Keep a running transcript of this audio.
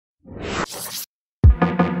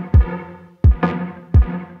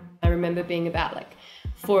remember being about like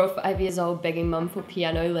 4 or 5 years old begging mum for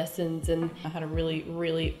piano lessons, and I had a really,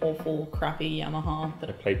 really awful, crappy Yamaha that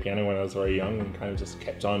I played piano when I was very young and kind of just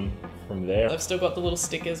kept on from there. I've still got the little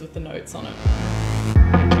stickers with the notes on it.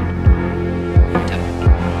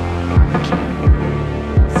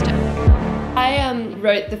 I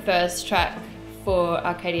wrote the first track for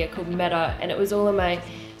Arcadia called Meta, and it was all on my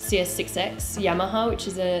CS6X Yamaha, which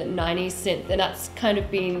is a 90s synth, and that's kind of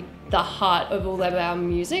been the heart of all of our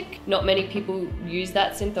music. Not many people use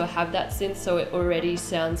that synth or have that synth, so it already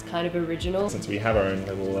sounds kind of original. Since we have our own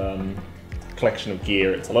little collection of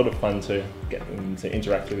gear, it's a lot of fun to get them to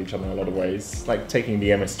interact with each other in a lot of ways. Like taking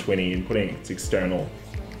the MS-20 and putting its external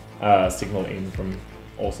signal in from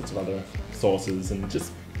all sorts of other sources and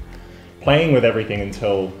just playing with everything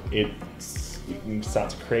until you can start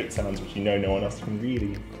to create sounds which you know no one else can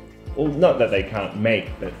really, well, not that they can't make,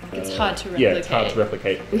 but it's hard to replicate. Yeah, it's hard to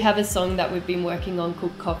replicate. We have a song that we've been working on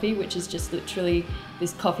called Coffee, which is just literally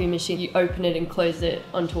this coffee machine. You open it and close it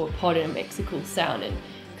onto a pod and it makes a cool sound, and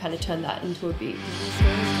kind of turn that into a beat.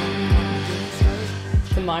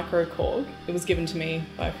 The micro Korg, it was given to me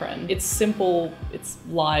by a friend. It's simple, it's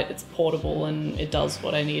light, it's portable, and it does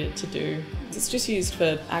what I need it to do. It's just used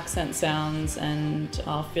for accent sounds and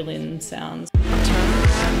fill-in sounds.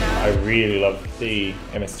 I really love the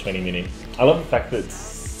MS-20 Mini. I love the fact that it's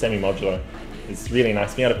semi-modular. It's really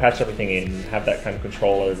nice. Being able to patch everything in, have that kind of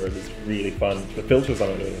control over it is really fun. The filters on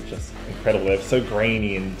it are just incredible. They're so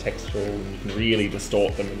grainy and textural, and you can really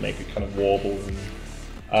distort them and make it kind of warble and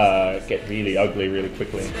get really ugly really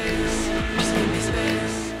quickly.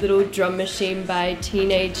 Little drum machine by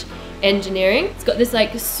Teenage Engineering. It's got this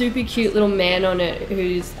like super cute little man on it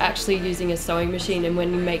who's actually using a sewing machine, and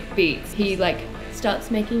when you make beats, he like starts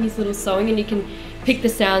making his little sewing, and you can pick the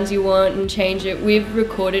sounds you want and change it. We've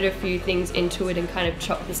recorded a few things into it and kind of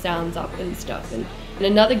chopped the sounds up and stuff. And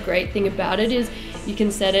another great thing about it is you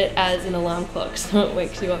can set it as an alarm clock, so it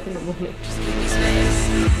wakes you up in the morning.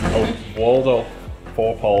 A Waldorf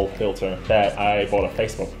 4-pole filter that I bought off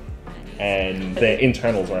Facebook, and the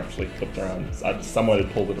internals were actually flipped around. Someone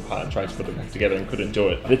had pulled it apart and tried to put it back together and couldn't do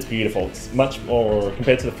it. But it's beautiful. It's much more,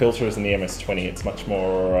 compared to the filters in the MS-20, it's much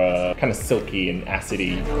more kind of silky and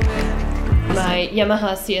acidy. My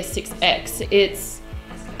Yamaha CS6X, it's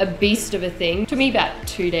a beast of a thing. It took me about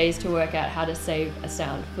 2 days to work out how to save a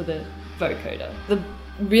sound for the vocoder. The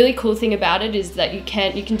really cool thing about it is that you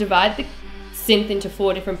can divide the synth into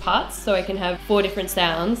 4 different parts, so I can have 4 different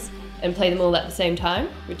sounds and play them all at the same time,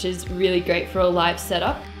 which is really great for a live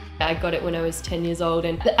setup. I got it when I was 10 years old,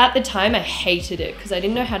 and at the time I hated it because I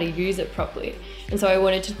didn't know how to use it properly, and so I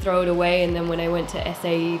wanted to throw it away. And then when I went to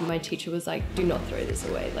SAE, my teacher was like, do not throw this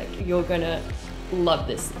away, like you're gonna love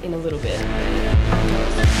this in a little bit.